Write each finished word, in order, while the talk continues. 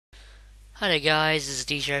Hi there guys, this is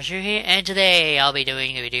DCRS here, and today I'll be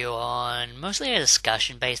doing a video on mostly a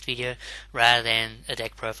discussion-based video rather than a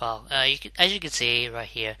deck profile. As you can see right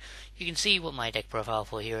here, you can see what my deck profile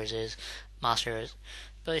for Heroes is, Master Heroes.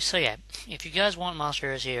 But so yeah, if you guys want Master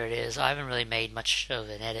Heroes, here it is. I haven't really made much of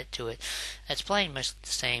an edit to it. It's playing mostly the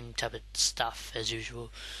same type of stuff as usual,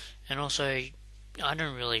 and also I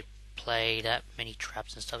don't really play that many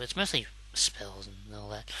traps and stuff. It's mostly spells and all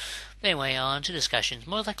that. But anyway, on to discussions.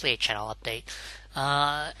 More likely a channel update.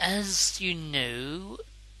 As you know,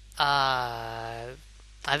 I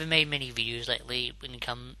haven't made many videos lately when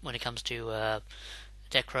it comes to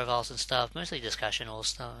deck profiles and stuff. Mostly discussion or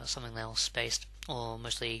something else based, or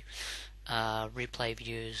mostly replay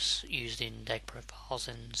videos used in deck profiles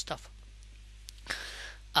and stuff.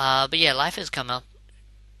 But yeah, life has come up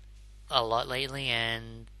a lot lately,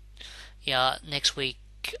 and yeah, next week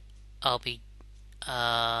I'll be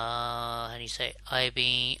how do you say? I'll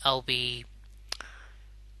be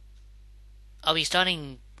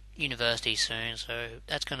starting university soon, so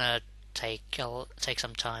that's gonna take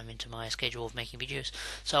some time into my schedule of making videos.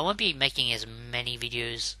 So I won't be making as many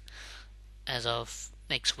videos as of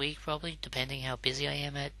next week, probably, depending how busy I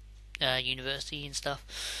am at university and stuff.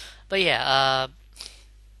 But yeah,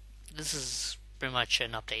 this is pretty much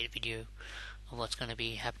an updated video of what's going to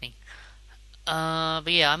be happening.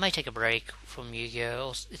 But yeah, I might take a break from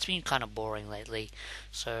Yu-Gi-Oh! It's been kind of boring lately,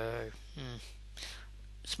 so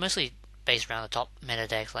it's mostly based around the top meta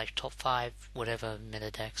decks, like top 5 whatever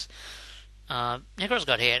meta decks. Necros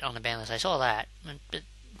got hit on the ban list. I saw that, but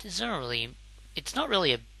it's not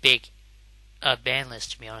really a big ban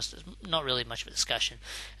list, to be honest. There's not really much of a discussion.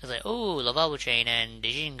 It's like, oh, Lavalval Chain and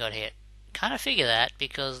Dijin got hit. Kind of figure that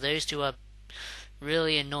because those two are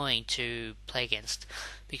really annoying to play against,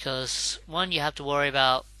 because one, you have to worry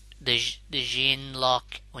about the Jin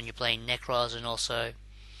lock when you're playing Necros, and also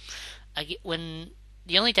when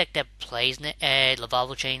the only deck that plays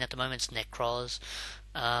Lavalval Chain at the moment is Necros.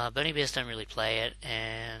 Burning Bears don't really play it,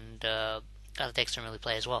 and other decks don't really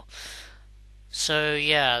play as well. So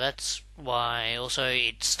yeah, that's why. Also,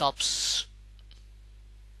 it stops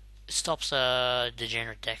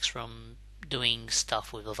degenerate decks from doing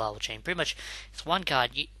stuff with Lavalval Chain. Pretty much, it's one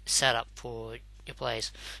card set up for your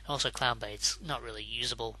plays. And also, Clownbait's not really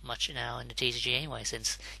usable much now in the TCG anyway,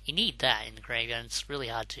 since you need that in the graveyard. It's really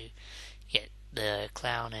hard to get the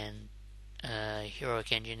Clown and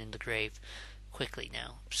Heroic Engine in the grave quickly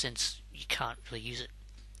now, since you can't really use it.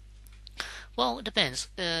 Well, it depends.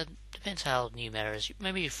 Depends how new meta is.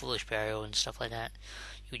 Maybe Foolish Burial and stuff like that.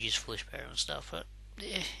 You would use Foolish Burial and stuff, but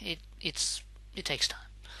it takes time.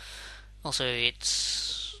 Also,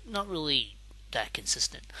 it's not really that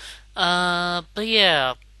consistent. But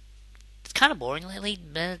yeah, it's kind of boring lately.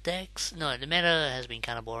 Meta decks, no, the meta has been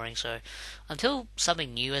kind of boring. So until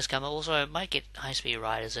something new has come up, also I might get High Speed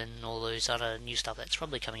Riders and all those other new stuff that's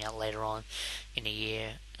probably coming out later on in the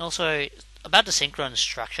year. And also about the Synchron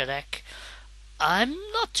structure deck, I'm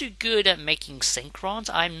not too good at making Synchrons.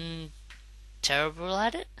 I'm terrible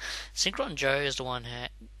at it. Synchron Joe is the one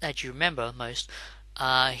that you remember most.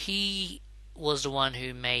 He was the one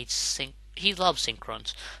who made he loves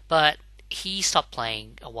Synchrons, but he stopped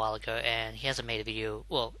playing a while ago, and he hasn't made a video.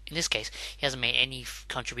 Well, in this case, he hasn't made any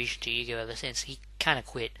contribution to Yu-Gi-Oh! Ever since. He kind of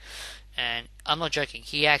quit, and I'm not joking.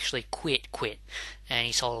 He actually quit, and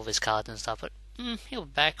he sold all of his cards and stuff. But he'll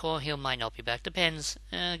be back, or he might not be back. Depends.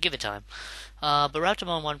 Give it time. But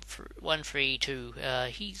Raptormon 132,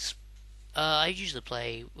 he's I usually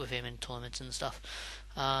play with him in tournaments and stuff,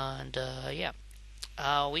 and yeah.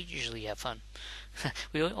 We usually have fun.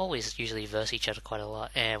 We always usually verse each other quite a lot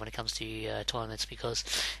when it comes to tournaments, because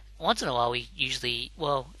once in a while we usually,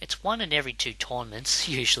 well, it's one in every 2 tournaments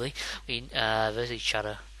usually, we verse each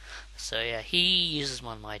other. So yeah, he uses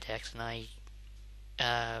one of my decks, and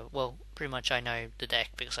well, pretty much I know the deck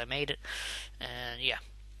because I made it, and yeah.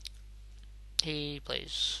 He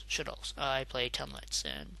plays Shadows, I play Telmites,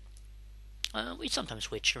 and we sometimes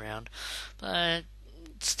switch around, but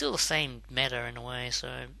it's still the same meta in a way, so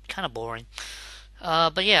kind of boring.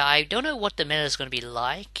 But yeah, I don't know what the meta is going to be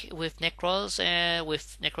like with Necros.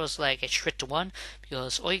 With Necros like a Shrit to 1,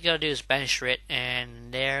 because all you gotta do is banish Shrit,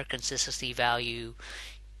 and their consistency value,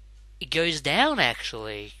 it goes down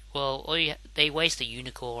actually. Well, they waste a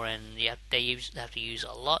Unicorn, and they have to use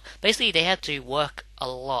a lot. Basically, they have to work a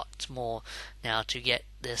lot more now to get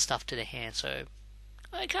their stuff to the hand. So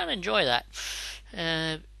I kind of enjoy that.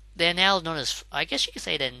 They're now not as, I guess you could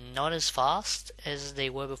say they're not as fast as they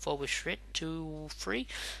were before with Shrit 2-3,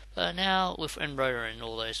 but now with Enroder and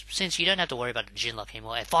all those, since you don't have to worry about the Jinlock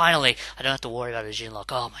anymore, and finally I don't have to worry about the Jinlock.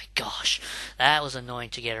 Oh my gosh, that was annoying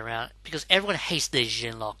to get around, because everyone hates the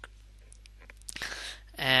Jinlock.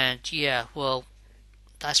 And yeah, well,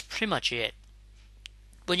 that's pretty much it.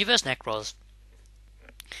 When you verse Necros,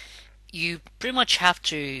 you pretty much have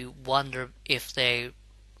to wonder if they're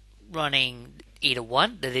running either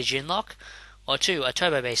one, the Digion lock, or two, a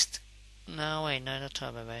turbo based. No, wait, no, not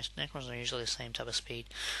turbo based. Necrons are usually the same type of speed.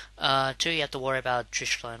 Two, you have to worry about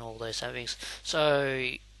Trishula and all those type of things.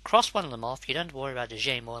 So, cross one of them off, you don't have to worry about the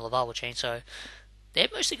Jane or Laval chain, so they're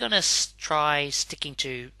mostly going to try sticking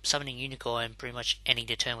to summoning Unicorn and pretty much ending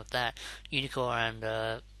the turn with that. Unicorn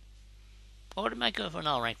and, or they might go for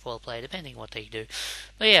another rank 4 play, depending what they do.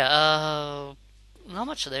 But yeah, not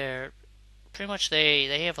much there. Pretty much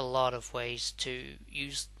they have a lot of ways to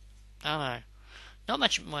use, I don't know, not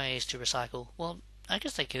much ways to recycle. Well, I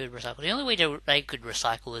guess they could recycle. The only way they could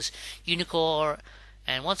recycle is Unicorn,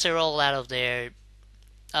 and once they're all out of their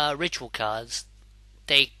ritual cards,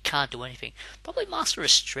 they can't do anything. Probably Master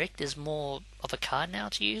Restrict is more of a card now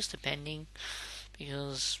to use, depending,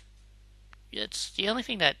 because it's the only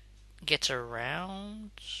thing that gets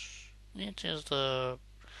around. It is the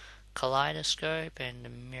Kaleidoscope and the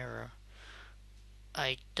Mirror.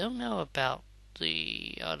 I don't know about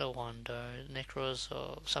the other one though, Necros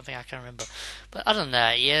or something, I can't remember. But other than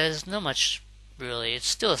that, yeah, there's not much really. It's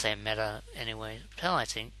still the same meta anyway. Tail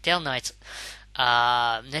Knights,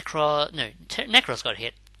 Necros got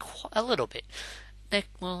hit quite a little bit.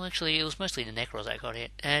 Well, actually, it was mostly the Necros that got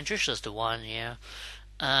hit, and Trishula's the one, yeah.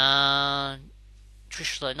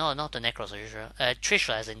 Trishula, no, not the Necros,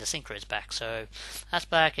 Trishula as in the Synchro is back, so that's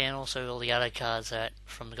back, and also all the other cards that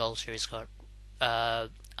from the Gold Series got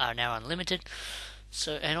are now unlimited.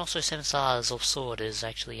 So, and also 7 Stars of Sword is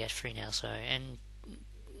actually at free now. So, and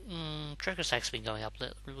Trigger Stack's been going up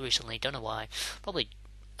recently. Don't know why. Probably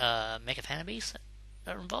Mega Fanabees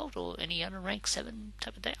are involved, or any other rank 7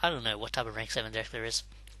 type of deck. I don't know what type of rank 7 deck there is.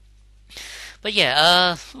 But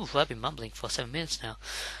yeah, I've been mumbling for 7 minutes now.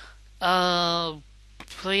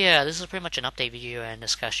 But yeah, this is pretty much an update video and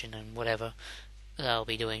discussion and whatever that I'll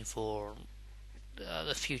be doing for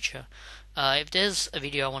the future. If there's a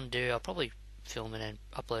video I want to do, I'll probably film it and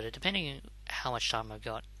upload it, depending on how much time I've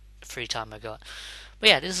got, free time I've got. But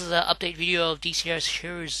yeah, this is an update video of DCRS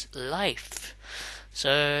Hero's Life.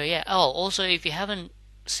 So yeah, also if you haven't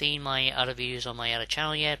seen my other videos on my other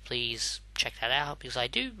channel yet, please check that out, because I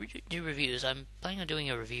do reviews. I'm planning on doing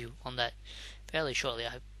a review on that fairly shortly.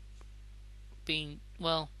 I've been,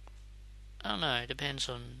 well, I don't know, it depends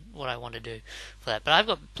on what I want to do for that. But I've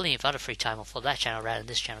got plenty of other free time for that channel rather than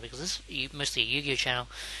this channel, because this is mostly a Yu-Gi-Oh channel,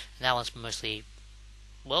 and that one's mostly,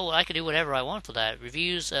 well, I can do whatever I want for that.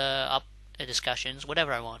 Reviews, discussions,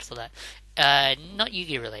 whatever I want for that. Not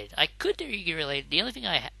Yu-Gi-Oh related. I could do Yu-Gi-Oh related. The only thing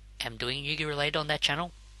I am doing Yu-Gi-Oh related on that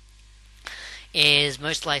channel is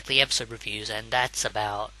most likely episode reviews, and that's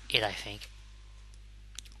about it, I think.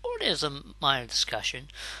 Or there's a minor discussion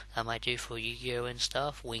I might do for Yu-Gi-Oh and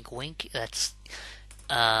stuff. Wink, wink. That's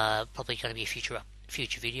probably going to be a future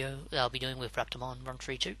video that I'll be doing with Raptormon Run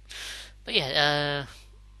 3-2. But yeah,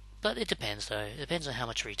 but it depends though. It depends on how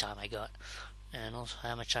much free time I got, and also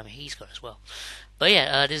how much time he's got as well. But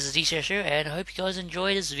yeah, this is DCRS here, and I hope you guys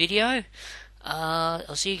enjoyed this video.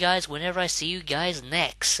 I'll see you guys whenever I see you guys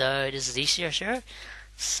next. So this is DCRS here,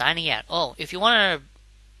 signing out. Oh, if you want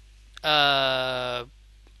to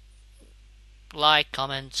like,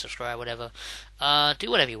 comment, subscribe, whatever. Do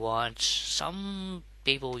whatever you want. Some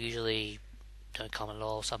people usually don't comment at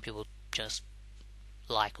all. Some people just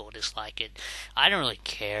like or dislike it. I don't really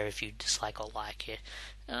care if you dislike or like it.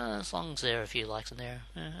 As long as there are a few likes in there.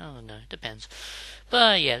 I don't know. Depends.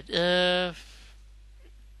 But yeah,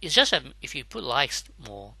 it's just that if you put likes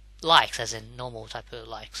as in normal type of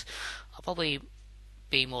likes, I'll probably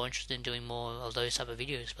be more interested in doing more of those type of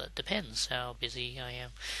videos, but it depends how busy I am.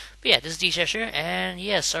 But yeah, this is DCRS, and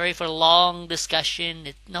yeah, sorry for the long discussion,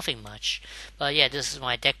 nothing much. But yeah, this is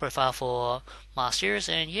my deck profile for Masters,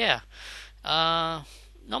 and yeah, not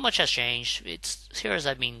much has changed. It's heroes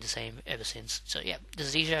have been the same ever since. So yeah,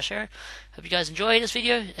 this is DCRS. Hope you guys enjoyed this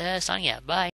video. Signing out. Bye.